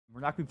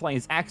We're not going to be playing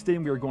as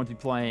Axton. We are going to be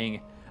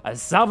playing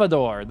as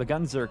Salvador, the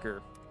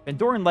Gunzerker.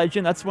 Pandoran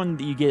Legend, that's one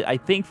that you get, I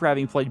think, for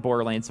having played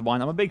Borderlands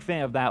 1. I'm a big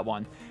fan of that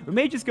one. We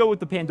may just go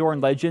with the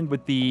Pandoran Legend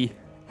with the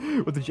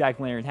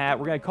jack-o'-lantern hat.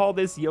 We're going to call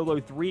this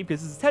YOLO 3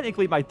 because this is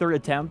technically my third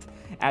attempt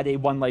at a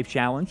one-life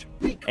challenge.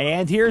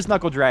 And here's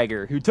Knuckle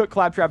Dragger, who took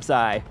Claptrap's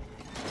eye.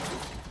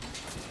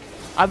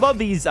 I love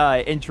these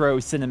intro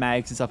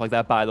cinematics and stuff like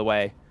that, by the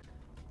way,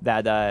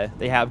 that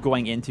they have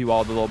going into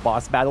all the little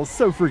boss battles.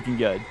 So freaking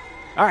good.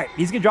 All right,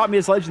 he's going to drop me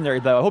this legendary,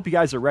 though. I hope you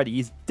guys are ready.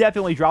 He's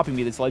definitely dropping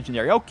me this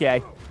legendary.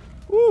 Okay.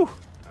 Woo.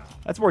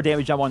 That's more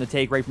damage I want to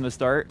take right from the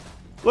start.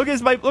 Look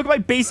at my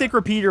basic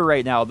repeater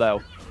right now,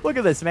 though. Look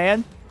at this,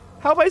 man.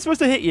 How am I supposed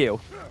to hit you?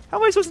 How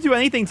am I supposed to do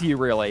anything to you,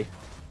 really?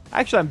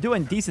 Actually, I'm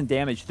doing decent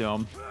damage to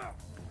him.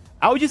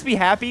 I would just be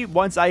happy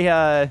once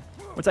I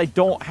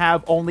don't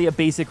have only a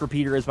basic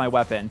repeater as my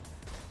weapon.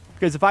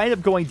 Because if I end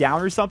up going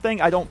down or something,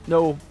 I don't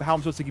know how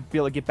I'm supposed to be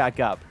able to get back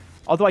up.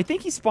 Although I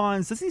think he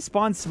spawns... Does he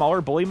spawn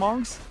smaller bully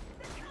mongs?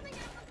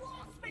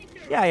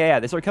 Yeah.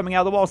 They start coming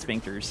out of the wall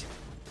sphincters.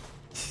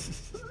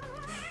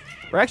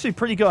 We're actually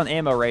pretty good on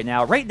ammo right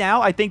now. Right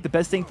now, I think the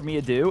best thing for me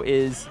to do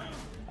is...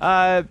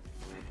 try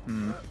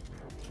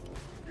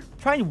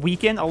and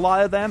weaken a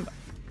lot of them.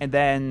 And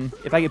then,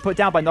 if I get put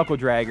down by Knuckle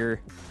Dragger,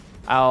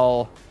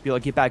 I'll be able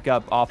to get back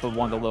up off of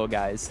one of the little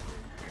guys.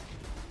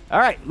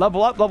 Alright,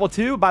 level up, level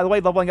 2. By the way,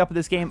 leveling up in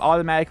this game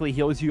automatically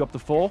heals you up to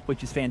full,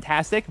 which is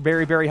fantastic.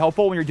 Very, very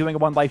helpful when you're doing a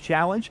one-life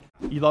challenge.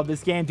 You love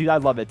this game? Dude, I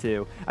love it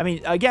too. I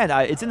mean, again,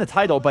 it's in the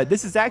title, but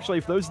this is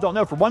actually, for those who don't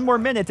know, for one more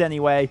minute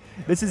anyway,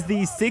 this is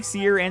the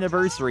 6-year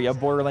anniversary of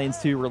Borderlands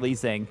 2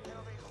 releasing.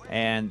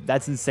 And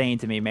that's insane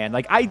to me, man.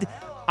 Like,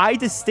 I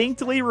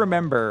distinctly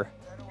remember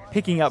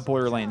picking up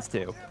Borderlands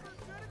 2.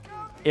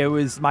 It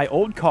was my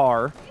old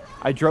car.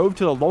 I drove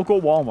to the local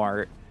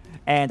Walmart,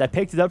 and I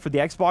picked it up for the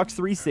Xbox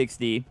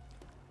 360.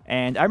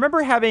 And I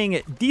remember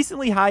having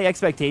decently high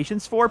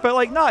expectations for it, but,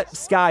 like, not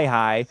sky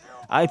high.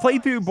 I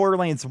played through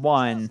Borderlands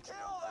 1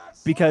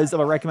 because of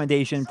a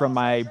recommendation from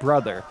my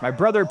brother. My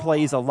brother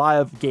plays a lot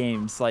of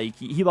games. Like,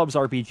 he loves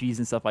RPGs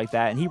and stuff like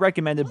that, and he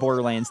recommended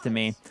Borderlands to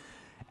me.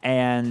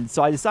 And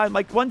so I decided,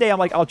 like, one day I'm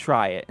like, I'll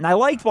try it. And I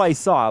liked what I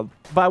saw,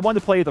 but I wanted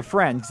to play with a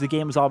friend because the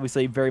game was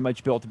obviously very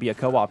much built to be a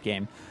co-op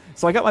game.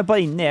 So I got my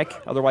buddy Nick,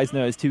 otherwise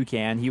known as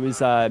Toucan. He was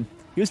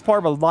part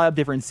of a lot of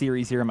different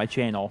series here on my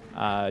channel.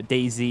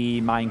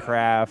 DayZ,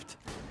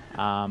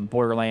 Minecraft,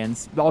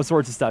 Borderlands, all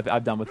sorts of stuff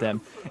I've done with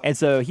him. And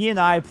so he and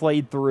I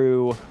played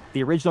through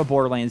the original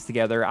Borderlands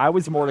together. I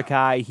was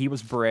Mordecai, he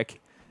was Brick.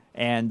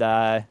 And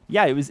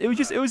yeah, it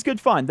was good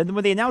fun. Then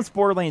when they announced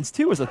Borderlands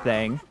 2 as a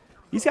thing,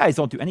 these guys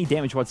don't do any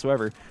damage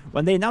whatsoever.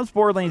 When they announced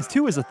Borderlands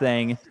 2 as a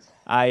thing,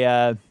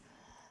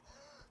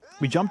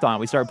 we jumped on it.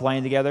 We started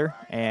playing together,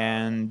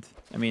 and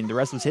I mean, the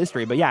rest was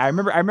history. But yeah, I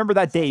remember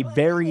that day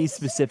very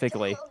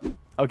specifically.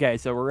 Okay,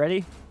 so we're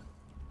ready?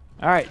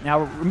 All right,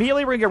 now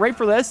immediately we're gonna get right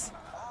for this.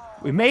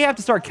 We may have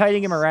to start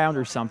kiting him around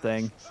or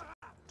something.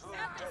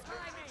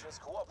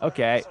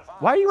 Okay,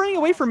 why are you running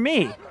away from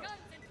me?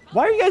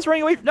 Why are you guys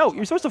running away? No,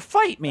 you're supposed to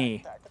fight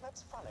me.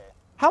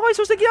 How am I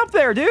supposed to get up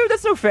there, dude?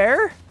 That's no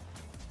fair.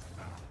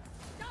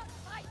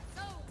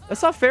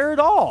 That's not fair at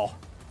all.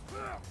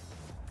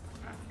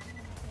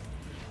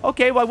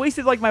 Okay, well, I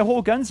wasted, like, my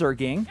whole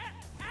gunzerking.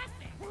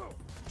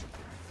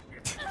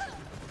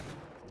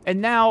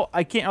 And now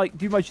I can't, like,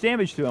 do much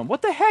damage to him.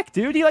 What the heck,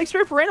 dude? He, like,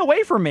 straight up ran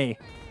away from me.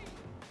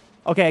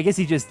 Okay, I guess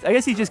he just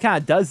kind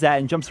of does that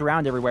and jumps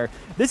around everywhere.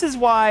 This is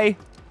why...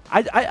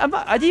 I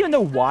didn't even know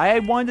why I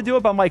wanted to do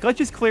it, but I'm like, let's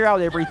just clear out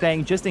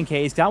everything just in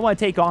case. 'Cause I don't want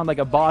to take on, like,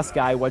 a boss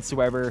guy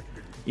whatsoever,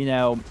 you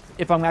know,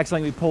 if I'm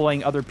accidentally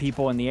pulling other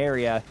people in the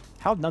area.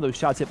 How did none of those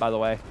shots hit, by the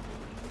way?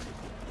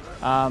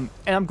 And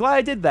I'm glad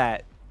I did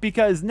that,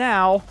 because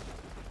now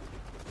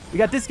we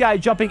got this guy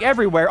jumping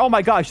everywhere. Oh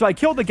my gosh, so I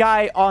killed the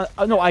guy on...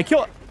 no, I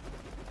killed...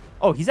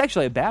 Oh, he's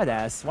actually a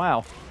badass.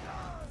 Wow.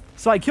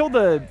 So I killed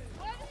the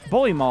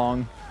bully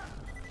mong,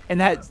 and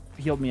that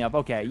healed me up.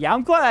 Okay, yeah,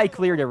 I'm glad I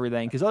cleared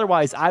everything, because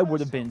otherwise I would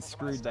have been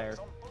screwed there.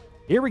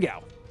 Here we go.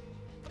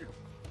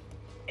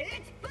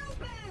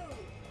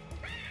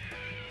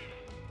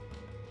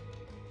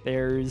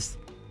 There's...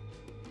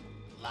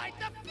 Light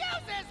the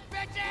fuses,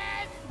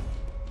 bitches!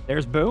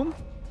 There's Boom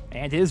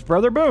and his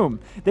brother Boom.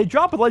 They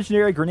drop a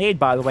legendary grenade,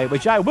 by the way,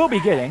 which I will be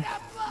getting.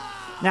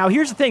 Now,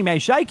 here's the thing, man.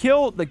 Should I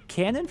kill the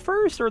cannon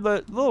first or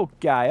the little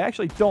guy? I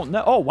actually don't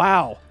know. Oh,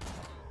 wow.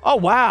 Oh,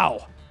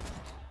 wow.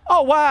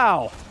 Oh,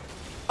 wow.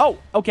 Oh,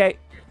 okay.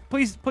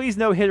 Please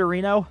no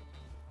Hitterino.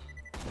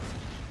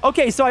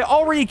 Okay, so I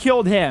already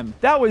killed him.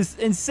 That was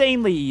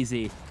insanely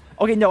easy.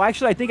 Okay, no,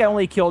 actually, I think I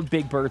only killed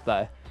Big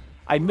Bertha.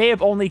 I may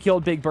have only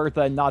killed Big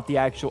Bertha and not the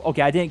actual...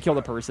 Okay, I didn't kill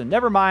the person.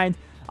 Never mind.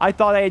 I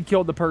thought I had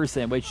killed the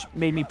person, which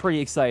made me pretty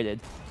excited.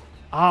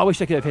 Oh, I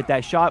wish I could have hit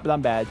that shot, but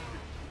I'm bad.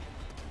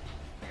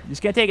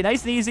 Just gonna take it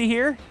nice and easy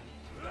here.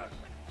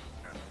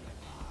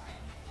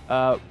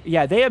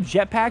 Yeah, they have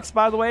jetpacks,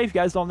 by the way, if you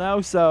guys don't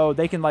know, so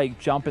they can, like,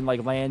 jump and,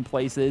 like, land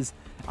places.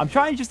 I'm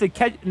trying just to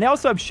catch... And they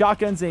also have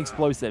shotguns and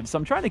explosives, so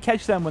I'm trying to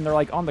catch them when they're,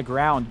 like, on the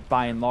ground,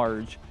 by and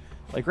large.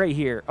 Like right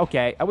here.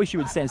 Okay, I wish you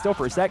would stand still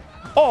for a sec.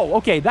 Oh,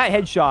 okay, that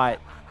headshot,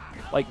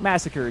 like,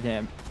 massacred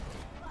him.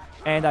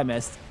 And I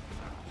missed.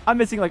 I'm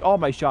missing, like, all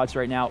my shots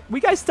right now. We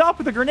guys stop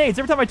with the grenades.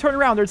 Every time I turn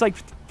around, there's, like,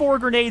 4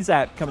 grenades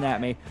coming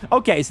at me.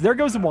 Okay, so there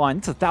goes one.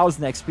 It's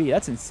 1,000 XP.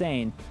 That's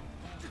insane.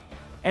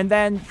 And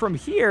then from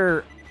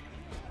here...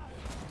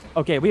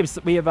 Okay, we have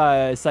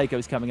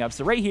psychos coming up.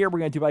 So right here, we're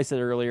going to do what I said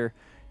earlier.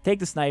 Take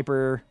the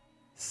sniper,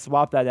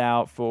 swap that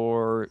out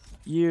for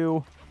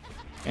you,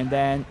 and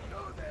then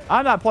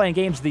I'm not playing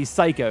games with these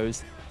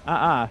psychos.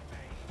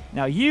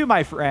 Now you,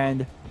 my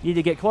friend, need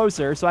to get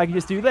closer so I can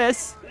just do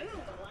this,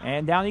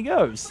 and down he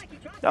goes.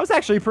 That was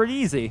actually pretty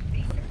easy.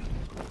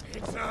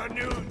 It's a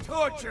new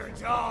torture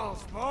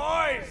dolls,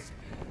 boys.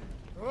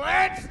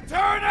 Let's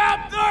turn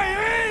up the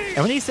heat.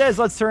 And when he says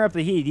let's turn up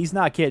the heat, he's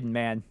not kidding,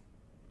 man.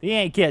 He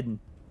ain't kidding.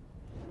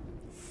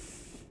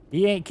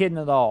 He ain't kidding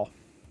at all.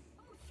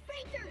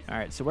 All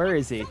right, so where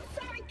is he? All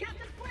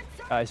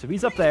right, so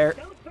he's up there.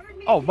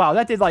 Oh, wow,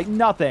 that did, like,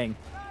 nothing.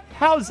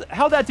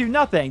 How'd that do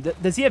nothing?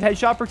 Does he have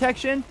headshot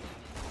protection?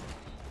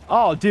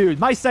 Oh, dude,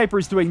 my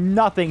sniper's doing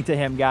nothing to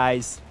him,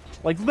 guys.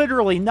 Like,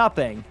 literally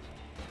nothing.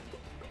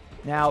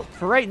 Now,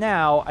 for right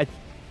now,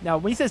 now,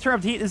 when he says turn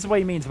up the heat, this is what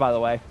he means, by the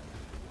way.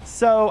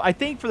 So, I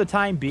think for the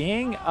time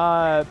being,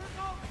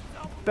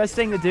 best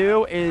thing to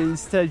do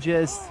is to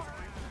just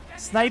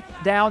snipe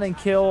down and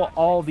kill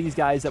all these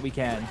guys that we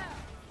can.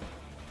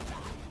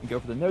 Go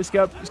for the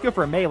no-scope. Let's go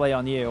for a melee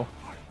on you. All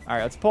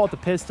right, let's pull out the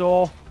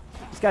pistol.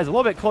 This guy's a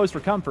little bit close for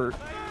comfort.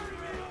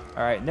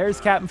 All right, and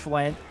there's Captain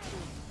Flint.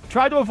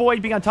 Try to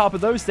avoid being on top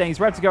of those things.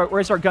 We're going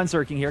to start gun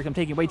circling here because I'm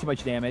taking way too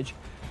much damage.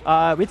 We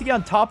have to get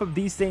on top of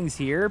these things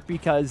here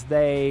because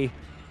they...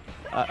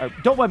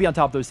 don't want to be on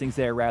top of those things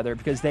there, rather,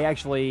 because they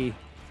actually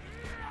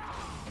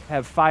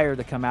have fire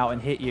to come out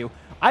and hit you.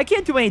 I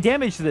can't do any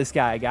damage to this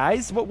guy,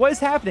 guys. What is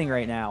happening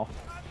right now?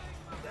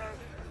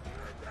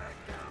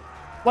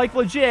 Like,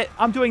 legit,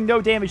 I'm doing no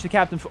damage to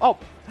Captain... Oh,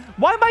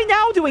 why am I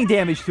now doing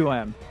damage to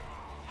him?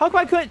 How come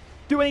I couldn't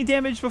do any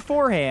damage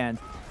beforehand?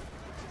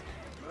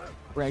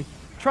 We're going to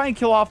try and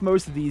kill off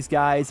most of these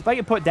guys. If I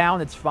get put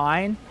down, it's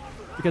fine,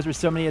 because there's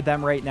so many of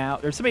them right now.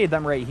 There's so many of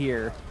them right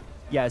here.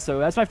 Yeah, so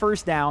that's my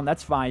first down.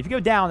 That's fine. If you go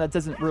down, that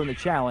doesn't ruin the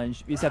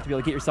challenge. You just have to be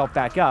able to get yourself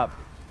back up.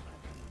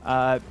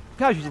 Gosh,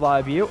 there's a lot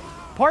of you.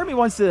 Part of me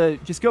wants to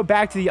just go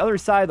back to the other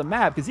side of the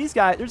map, because these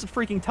guys... There's a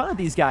freaking ton of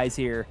these guys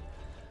here.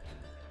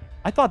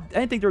 I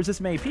didn't think there was this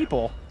many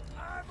people.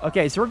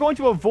 Okay, so we're going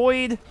to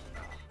avoid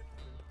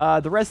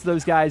the rest of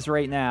those guys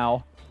right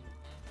now.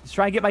 Just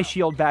try and get my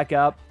shield back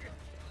up,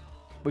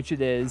 which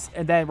it is.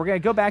 And then we're going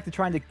to go back to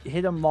trying to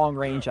hit them long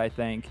range, I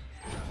think.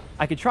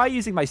 I could try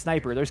using my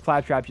sniper. There's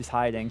Claptrap just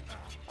hiding.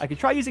 I could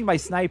try using my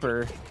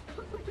sniper.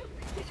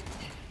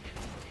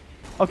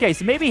 Okay,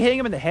 so maybe hitting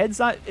him in the head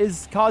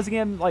is causing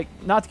him, like,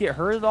 not to get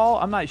hurt at all.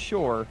 I'm not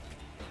sure.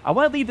 I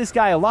want to leave this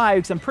guy alive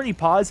because I'm pretty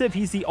positive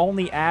he's the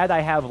only ad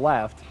I have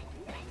left.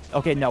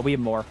 Okay, no, we have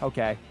more.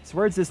 Okay, so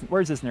where's this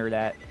nerd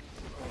at?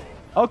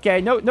 Okay,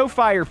 no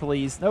fire,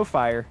 please. No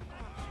fire.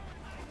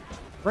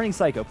 Burning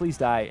Psycho, please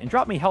die. And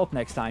drop me health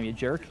next time, you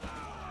jerk.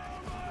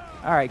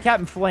 All right,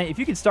 Captain Flint, if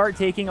you could start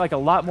taking, like, a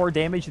lot more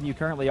damage than you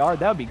currently are,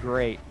 that would be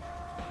great.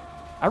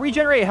 I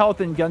regenerate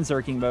health in gun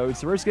circling mode,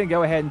 so we're just going to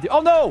go ahead and do...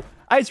 Oh, no!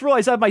 I just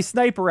realized I have my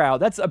sniper out.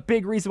 That's a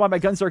big reason why my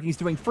gun circling is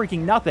doing freaking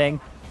nothing.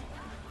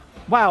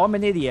 Wow, I'm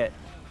an idiot.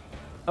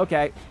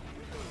 Okay.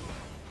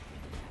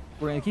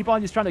 We're going to keep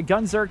on just trying to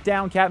gun zerk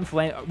down Captain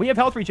Flint. We have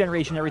health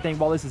regeneration and everything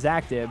while this is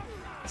active.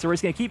 So we're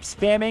just going to keep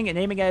spamming and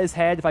aiming at his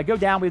head. If I go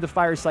down, we have the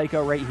Fire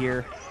Psycho right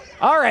here.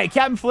 All right,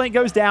 Captain Flint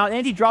goes down,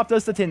 and he dropped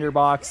us the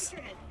tinderbox.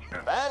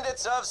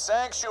 Bandits of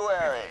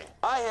Sanctuary,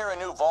 I hear a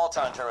new Vault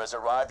Hunter has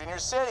arrived in your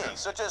city,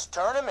 so just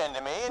turn him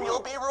into me and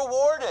you'll be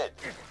rewarded.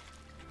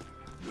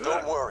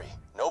 Don't worry,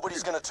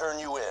 nobody's going to turn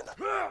you in.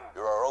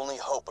 You're our only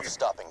hope of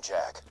stopping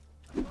Jack.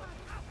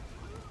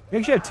 We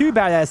actually have 2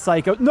 badass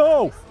Psycho.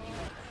 No!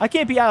 I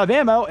can't be out of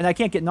ammo, and I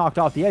can't get knocked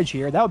off the edge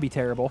here. That would be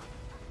terrible.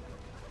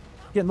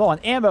 Getting low on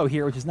ammo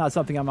here, which is not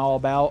something I'm all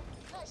about.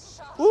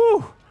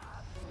 Woo!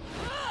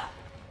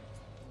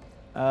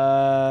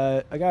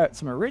 I got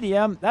some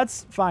iridium.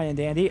 That's fine and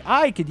dandy.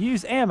 I could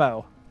use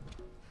ammo.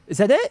 Is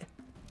that it?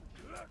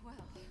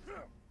 Well,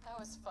 that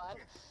was fun.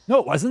 No,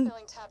 it wasn't.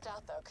 Feeling tapped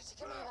out though. Could you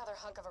give me another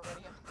hunk of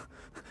iridium?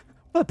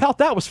 What about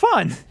that was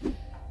fun.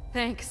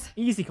 Thanks.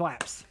 Easy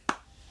claps.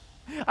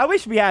 I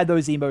wish we had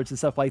those emotes and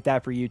stuff like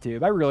that for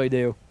YouTube. I really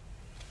do.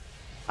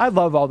 I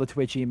love all the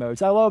Twitch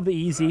emotes. I love the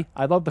easy.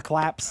 I love the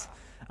claps.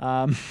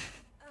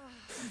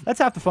 That's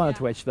half the fun of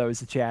Twitch, though, is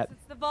the chat.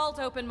 Since the vault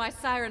opened, my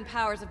siren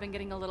powers have been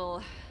getting a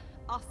little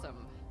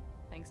awesome.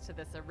 Thanks to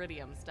this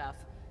iridium stuff.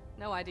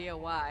 No idea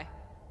why.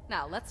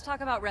 Now, let's talk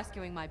about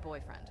rescuing my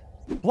boyfriend.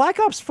 Black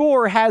Ops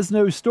 4 has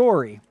no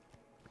story.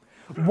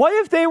 What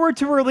if they were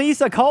to release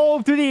a Call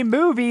of Duty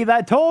movie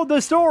that told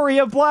the story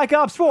of Black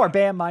Ops 4?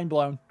 Bam, mind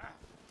blown.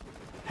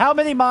 How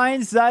many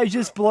minds did I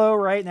just blow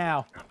right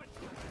now?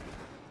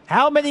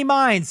 How many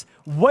minds?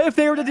 What if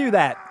they were to do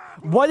that?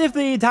 What if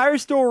the entire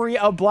story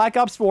of Black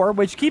Ops 4,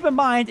 which keep in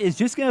mind is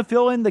just going to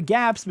fill in the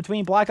gaps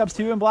between Black Ops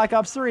 2 and Black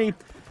Ops 3,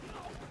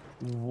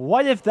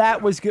 what if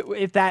that was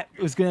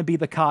going to be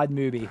the COD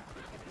movie?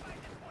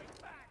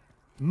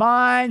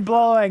 Mind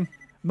blowing.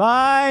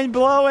 Mind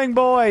blowing,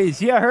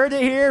 boys. You heard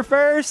it here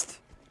first.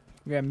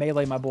 We're going to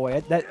melee my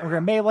boy. We're going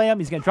to melee him.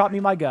 He's going to drop me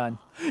my gun.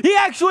 He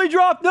actually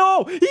dropped.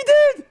 No, he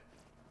did.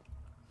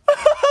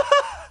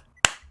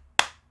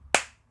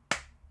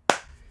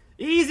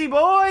 Easy,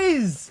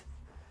 boys.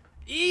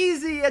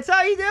 Easy. That's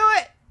how you do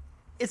it.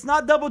 It's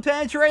not double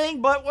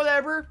penetrating, but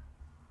whatever.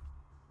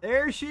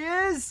 There she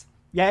is.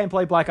 Yeah, I didn't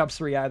play Black Ops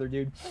 3 either,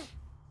 dude.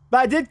 But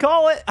I did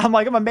call it. I'm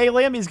like, I'm going to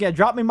melee him. He's going to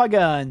drop me my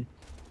gun.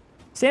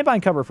 Stand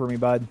behind cover for me,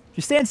 bud.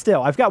 Just stand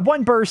still. I've got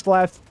one burst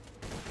left.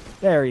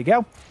 There you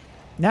go.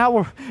 Now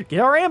we'll get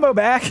our ammo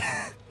back.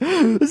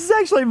 This is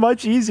actually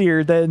much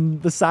easier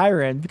than the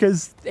Siren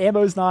because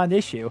ammo is not an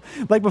issue.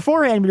 Like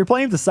beforehand, when you're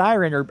playing with the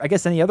Siren, or I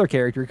guess any other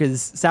character,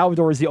 because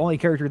Salvador is the only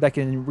character that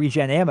can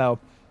regen ammo.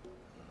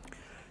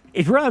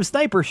 If you run out of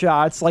sniper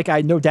shots, like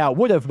I no doubt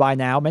would have by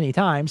now many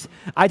times,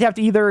 I'd have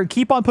to either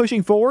keep on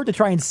pushing forward to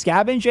try and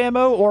scavenge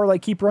ammo, or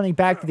like keep running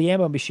back to the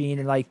ammo machine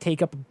and like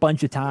take up a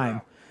bunch of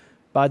time.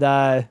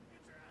 But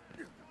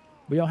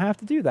we don't have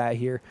to do that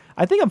here.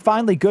 I think I'm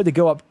finally good to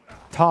go up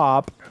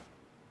top,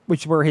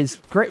 which were his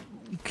great.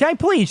 Can I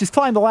please just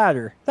climb the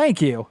ladder?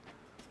 Thank you.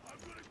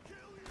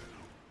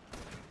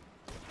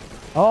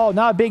 Oh,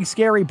 not a big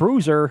scary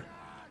bruiser.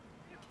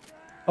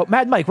 Oh,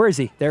 Mad Mike, where is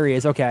he? There he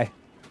is. Okay.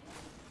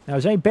 Now,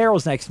 is there any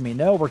barrels next to me?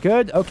 No, we're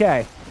good.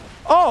 Okay.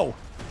 Oh,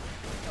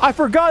 I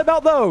forgot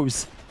about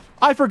those.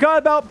 I forgot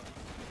about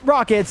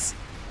rockets.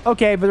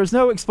 Okay, but there's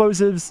no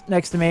explosives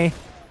next to me.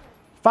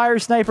 Fire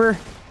sniper.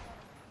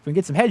 If we can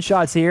get some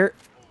headshots here.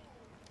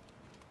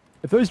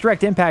 If those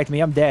direct impact me,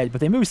 I'm dead.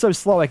 But they move so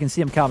slow, I can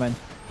see them coming.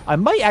 I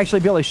might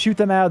actually be able to shoot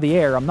them out of the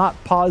air. I'm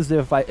not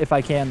positive if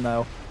I can,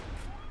 though.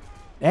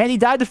 And he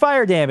died to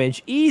fire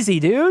damage.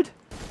 Easy, dude.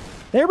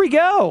 There we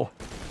go.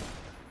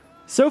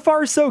 So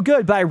far, so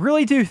good. But I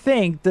really do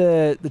think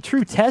the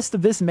true test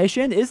of this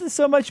mission isn't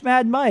so much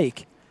Mad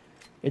Mike.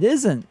 It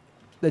isn't.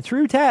 The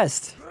true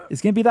test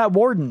is going to be that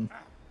Warden.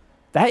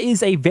 That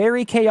is a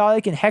very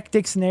chaotic and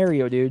hectic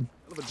scenario, dude.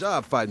 Hell of a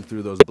job fighting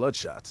through those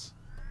bloodshots.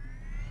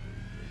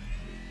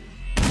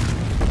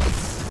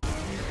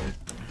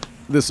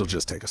 This'll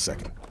just take a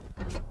second.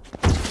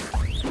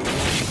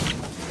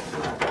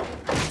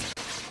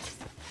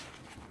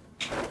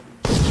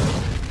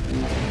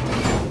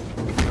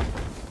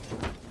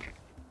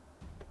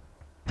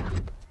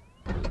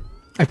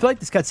 I feel like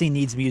this cutscene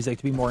needs music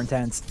to be more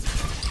intense.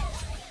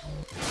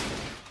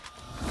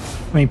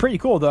 I mean, pretty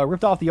cool, though.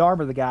 Ripped off the arm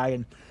of the guy.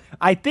 And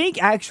I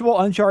think actual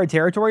Uncharted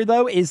territory,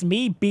 though, is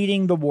me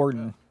beating the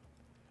Warden.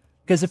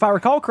 Because if I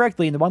recall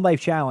correctly, in the One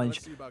Life Challenge,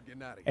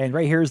 and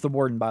right here is the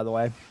Warden, by the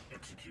way.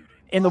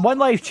 In the One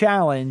Life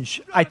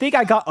Challenge, I think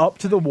I got up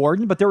to the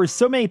Warden, but there were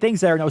so many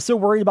things there, and I was so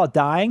worried about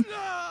dying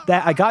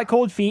that I got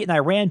cold feet, and I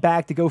ran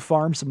back to go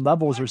farm some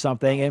levels or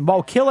something. And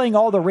while killing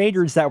all the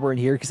raiders that were in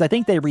here, because I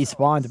think they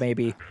respawned,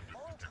 maybe,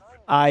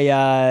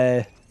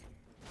 that's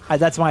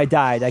when I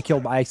died. I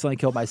accidentally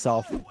killed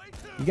myself.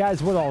 You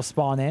guys would all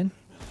spawn in.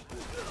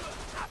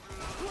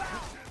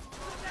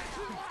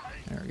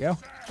 There we go.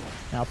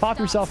 Now pop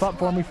yourself up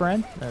for me,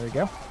 friend. There we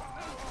go.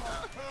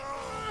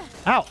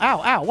 Ow,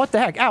 ow, ow. What the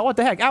heck? Ow, what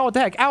the heck? Ow, what the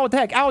heck? Ow, what the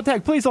heck? Ow, what the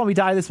heck? Please let me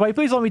die this way.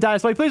 Please let me die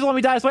this way. Please let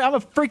me die this way. I'm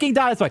gonna freaking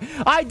die this way.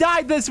 I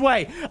died this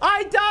way.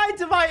 I died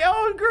to my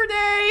own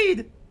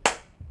grenade.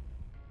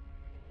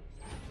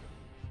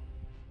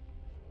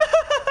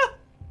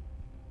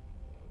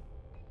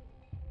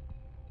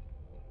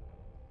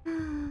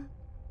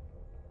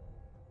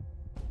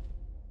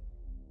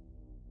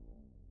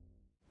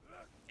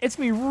 It's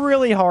gonna be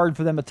really hard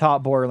for them to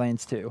top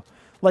Borderlands 2.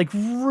 Like,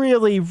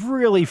 really,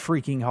 really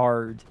freaking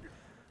hard.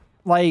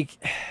 Like,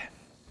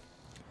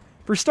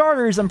 for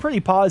starters, I'm pretty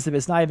positive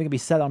it's not even gonna be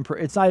set on.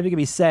 It's not even gonna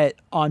be set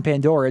on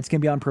Pandora. It's gonna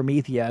be on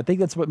Promethea. I think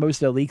that's what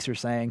most of the leaks are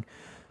saying.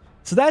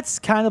 So that's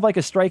kind of like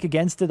a strike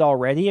against it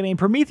already. I mean,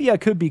 Promethea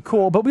could be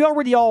cool, but we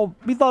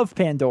love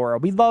Pandora.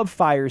 We love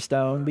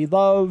Firestone. We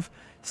love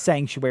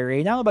Sanctuary.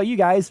 And I don't know about you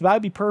guys, but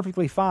I'd be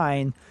perfectly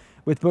fine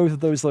with both of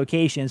those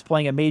locations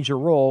playing a major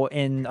role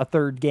in a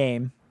third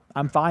game.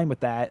 I'm fine with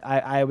that.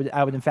 I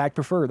would in fact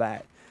prefer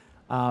that.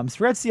 So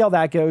let's see how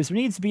that goes. There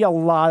needs to be a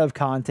lot of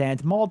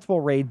content, multiple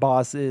raid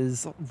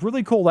bosses,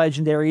 really cool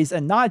legendaries,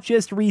 and not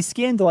just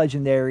reskinned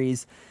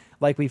legendaries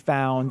like we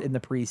found in the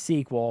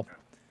pre-sequel.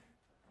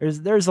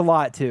 There's a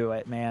lot to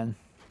it, man.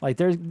 Like,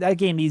 that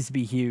game needs to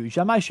be huge.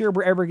 I'm not sure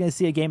we're ever going to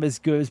see a game as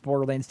good as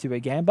Borderlands 2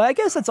 again, but I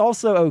guess that's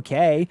also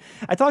okay.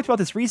 I talked about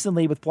this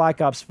recently with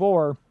Black Ops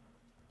 4.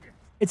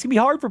 It's going to be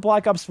hard for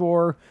Black Ops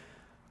 4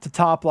 to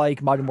top,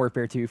 like, Modern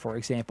Warfare 2, for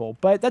example.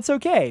 But that's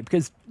okay,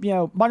 because, you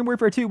know, Modern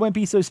Warfare 2 wouldn't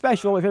be so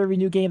special if every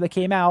new game that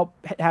came out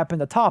happened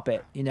to top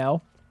it, you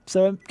know?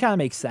 So it kind of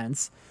makes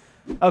sense.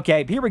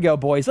 Okay, here we go,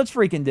 boys. Let's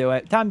freaking do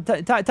it. Time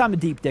to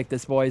deep dick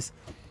this, boys.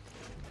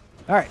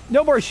 All right,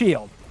 no more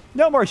shield.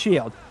 No more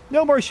shield.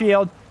 No more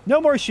shield.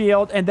 No more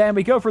shield. And then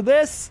we go for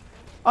this.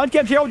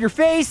 Unkept hair on your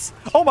face.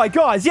 Oh my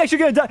god, is he actually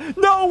gonna die?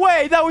 No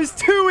way, that was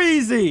too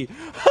easy.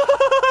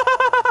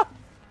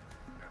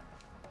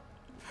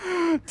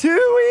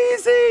 Too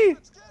easy.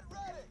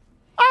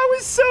 I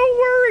was so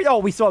worried. Oh,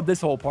 we still have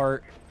this whole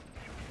part.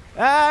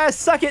 Ah,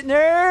 suck it,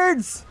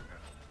 nerds.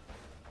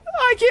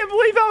 I can't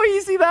believe how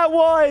easy that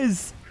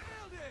was.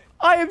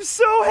 I am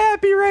so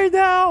happy right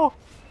now.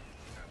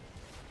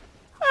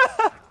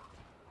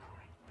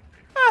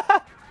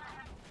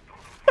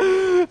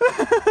 You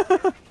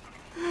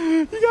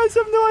guys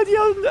have no idea.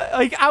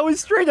 Like, I was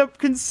straight up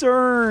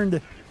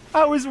concerned.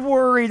 I was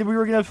worried we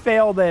were going to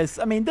fail this.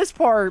 I mean, this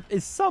part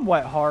is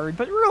somewhat hard,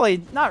 but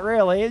really, not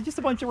really. It's just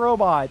a bunch of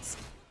robots.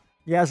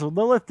 Yeah, so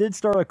Lilith did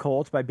start a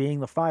cult by being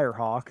the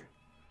Firehawk.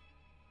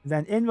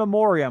 Then, in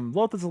memoriam,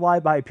 Lilith is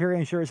alive by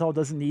Hyperion, sure as hell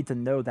doesn't need to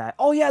know that.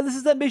 Oh yeah, this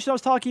is that mission I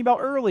was talking about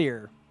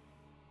earlier.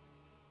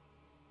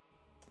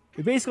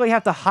 We basically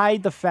have to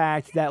hide the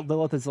fact that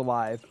Lilith is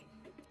alive.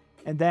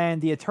 And then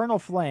the Eternal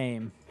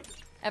Flame.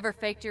 Ever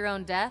faked your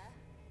own death?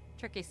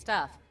 Tricky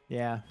stuff.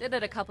 Yeah. Did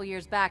it a couple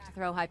years back to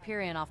throw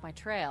Hyperion off my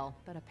trail,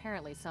 but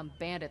apparently some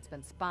bandit's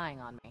been spying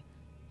on me.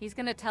 He's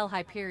gonna tell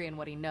Hyperion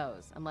what he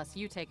knows, unless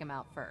you take him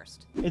out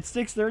first. It's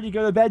 6:30,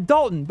 go to bed.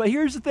 Dalton, but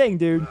here's the thing,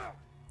 dude.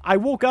 I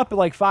woke up at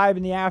like 5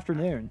 in the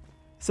afternoon.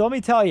 So let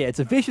me tell you, it's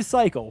a vicious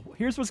cycle.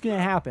 Here's what's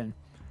gonna happen.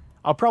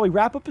 I'll probably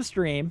wrap up a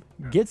stream,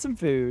 get some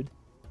food.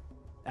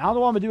 I don't know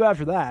what I'm gonna do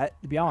after that,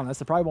 to be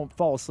honest. I probably won't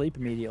fall asleep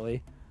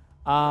immediately.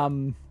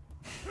 And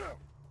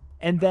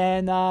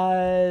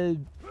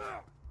then,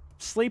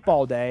 sleep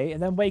all day,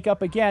 and then wake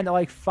up again at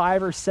like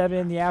 5 or 7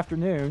 in the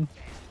afternoon.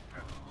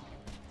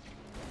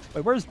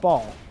 Wait, where's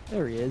Ball?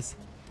 There he is.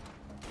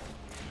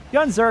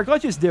 Gunzerk,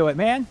 let's just do it,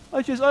 man.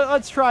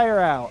 Let's try her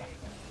out.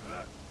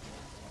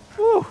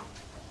 Whew.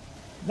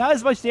 Not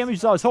as much damage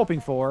as I was hoping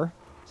for.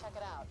 Check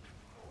it out.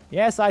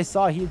 Yes, I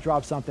saw he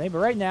dropped something, but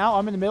right now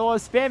I'm in the middle of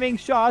spamming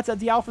shots at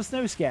the Alpha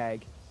Snow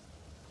Skag.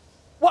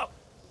 Whoa!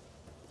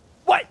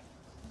 What?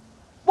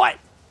 What?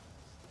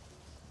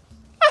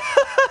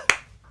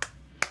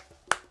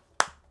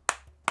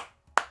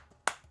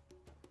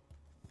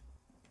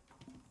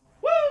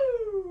 Woo!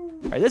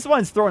 All right, this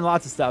one's throwing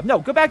lots of stuff. No,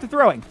 go back to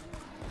throwing.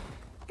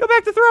 Go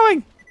back to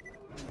throwing.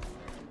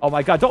 Oh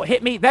my god, don't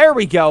hit me. There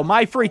we go.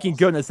 My freaking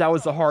goodness, that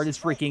was the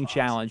hardest freaking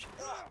challenge.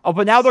 Oh,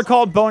 but now they're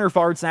called boner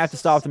farts and I have to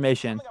stop the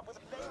mission.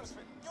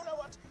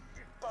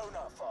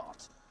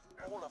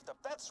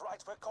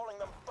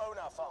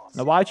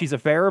 Now watch, he's a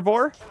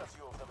Ferivore.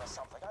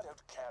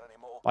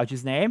 Watch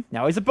his name.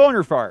 Now he's a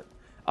boner fart.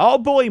 All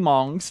bully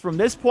monks from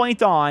this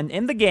point on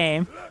in the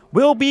game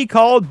will be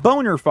called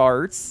boner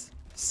farts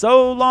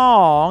so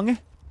long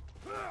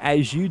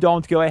as you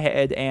don't go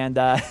ahead and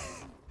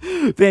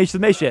finish the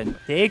mission.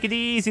 Take it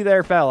easy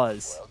there,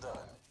 fellas. Well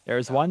done.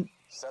 There's one.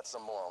 Set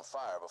some more on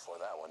fire before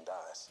that one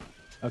dies.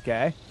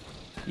 Okay.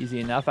 Easy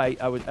enough, I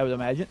would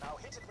imagine. Now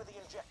hit it with the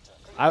injector.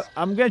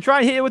 I'm going to try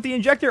and hit it with the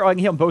injector. Oh, I can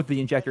hit them both with the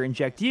injector.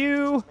 Inject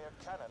you.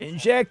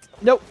 Inject.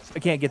 Nope. I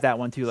can't get that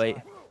one. Too late.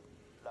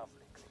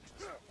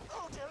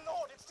 Oh dear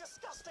Lord, it's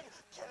disgusting.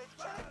 Kill it,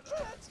 kill it, kill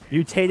it.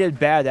 Mutated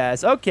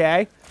badass.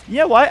 Okay. You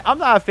know what? I'm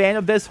not a fan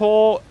of this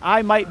whole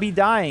I might be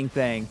dying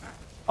thing.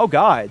 Oh,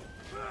 God.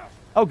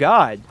 Oh,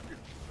 God.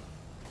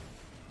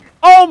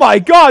 Oh, my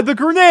God. The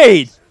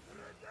grenade. Of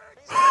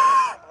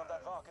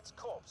that Varket's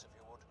corpse, if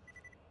you would.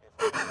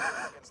 If we're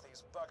fighting against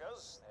these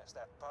buggers, there's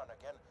that pun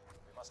again.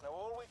 We must know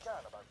all we can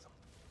about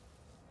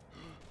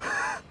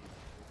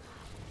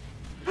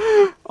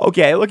them.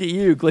 Okay, look at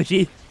you,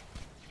 Glitchy.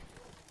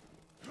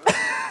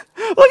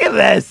 Look at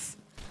this.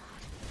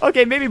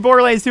 Okay, maybe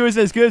Borderlands 2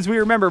 isn't as good as we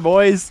remember,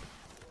 boys.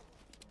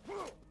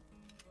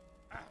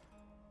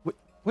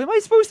 What am I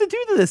supposed to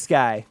do to this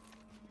guy?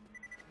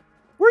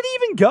 Where'd he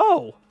even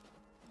go?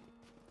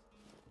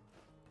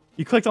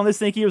 You clicked on this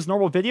thinking it was a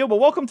normal video, but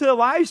welcome to the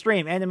live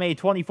stream, Anime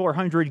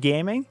 2400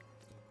 Gaming.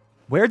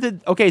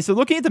 Okay, so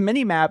looking at the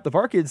mini-map, the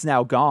Varkid's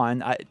now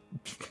gone. I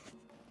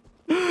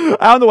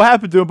don't know what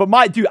happened to him,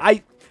 but dude,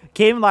 I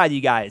can't even lie to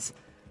you guys.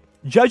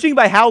 Judging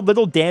by how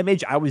little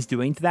damage I was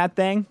doing to that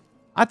thing,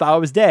 I thought I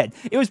was dead.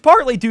 It was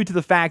partly due to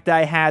the fact that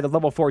I had a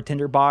level 4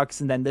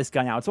 tinderbox and then this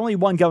gun out. It's only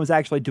one gun was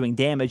actually doing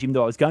damage, even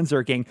though I was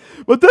gunzerking.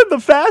 But then the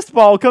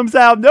fastball comes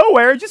out of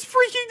nowhere and just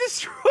freaking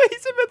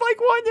destroys him in like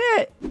one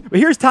hit. But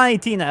here's Tiny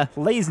Tina,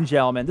 ladies and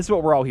gentlemen. This is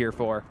what we're all here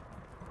for.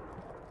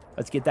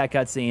 Let's get that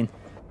cutscene.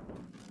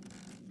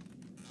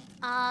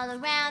 All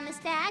around the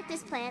stack,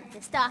 this plant,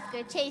 the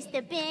stalker chased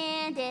the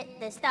bandit.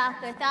 The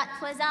stalker thought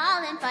 'twas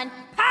all in fun.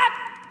 Pop!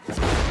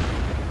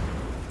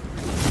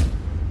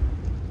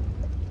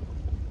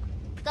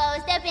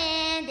 Goes the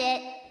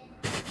bandit.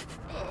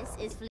 This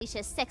is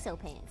Felicia's sexo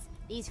pants.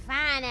 These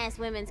fine-ass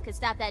women could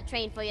stop that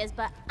train for you,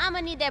 but I'ma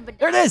need their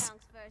there it is.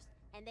 First,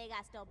 and they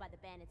got stolen by the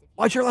bandits.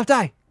 Watch your left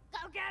eye. Go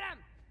get him!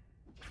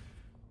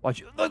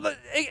 Watch.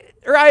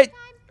 Right.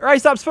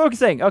 Stops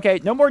focusing.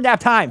 Okay, no more nap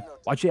time.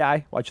 Watch the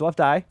eye. Watch your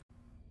left eye.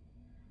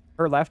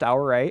 Her left,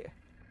 our right.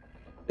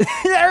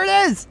 There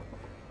it is.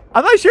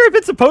 I'm not sure if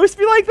it's supposed to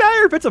be like that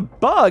or if it's a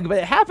bug, but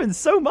it happens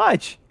so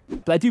much.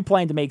 But I do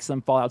plan to make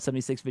some Fallout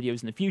 76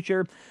 videos in the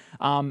future.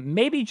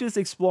 Maybe just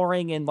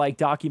exploring and like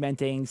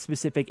documenting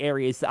specific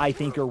areas that I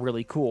think are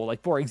really cool.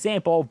 Like, for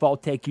example,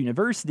 Vault-Tec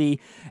University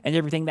and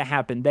everything that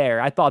happened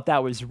there. I thought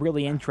that was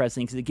really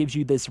interesting because it gives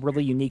you this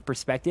really unique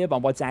perspective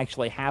on what's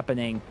actually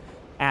happening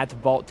at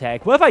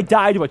Vault-Tec. What if I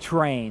die to a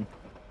train?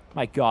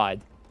 My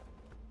God.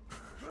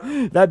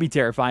 That'd be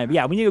terrifying. But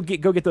yeah, we need to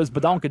go get those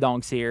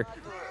badonkadonks here.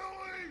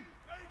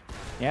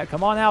 Yeah,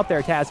 come on out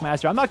there,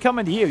 Taskmaster. I'm not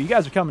coming to you. You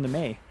guys are coming to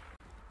me.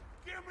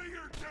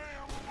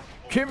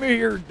 Give me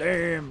your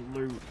damn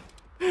loot.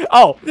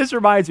 Oh, this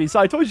reminds me. So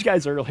I told you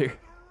guys earlier.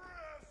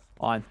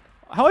 On.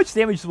 How much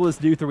damage will this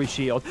do through his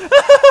shield?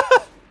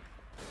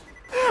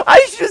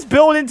 I should just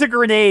build into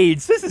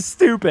grenades. This is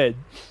stupid.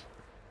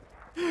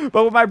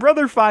 But when my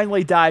brother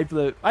finally died for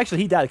the...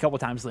 Actually, he died a couple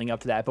times leading up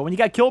to that. But when he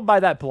got killed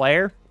by that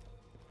player...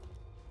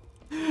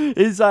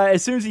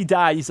 as soon as he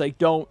died, he's like,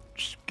 don't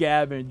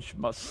scavenge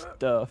my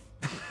stuff.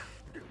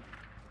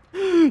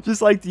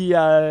 Just like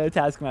the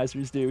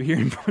Taskmasters do here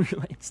in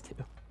Borderlands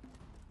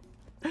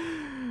 2.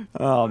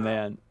 Oh,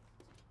 man.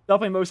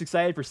 Definitely most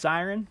excited for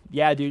Siren.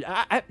 Yeah, dude.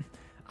 I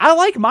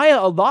like Maya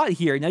a lot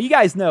here. Now, you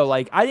guys know,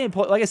 like, I didn't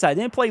play... Like I said, I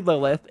didn't play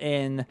Lilith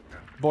in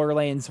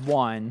Borderlands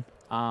 1.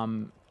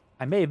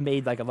 I may have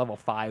made, like, a level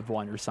 5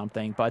 one or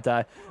something. But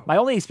my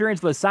only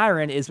experience with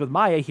Siren is with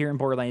Maya here in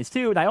Borderlands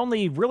 2. And I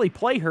only really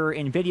play her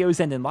in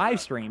videos and in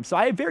live streams. So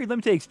I have very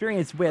limited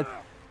experience with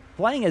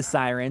playing as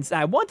Sirens.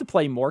 And I want to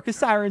play more because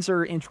Sirens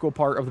are an integral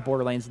part of the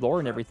Borderlands lore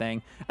and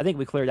everything. I think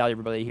we cleared out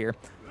everybody here.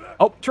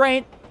 Oh,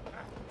 train!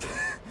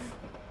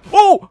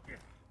 Oh!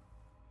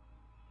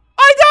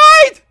 I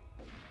died!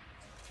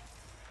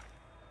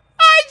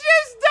 I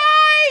just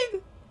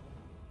died!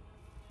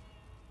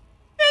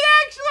 It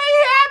actually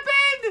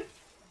happened!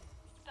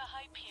 The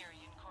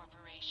Hyperion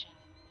Corporation.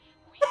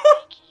 We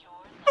make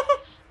your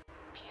life.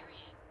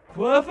 Period.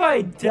 What if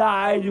I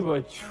died to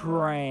a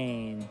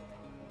train?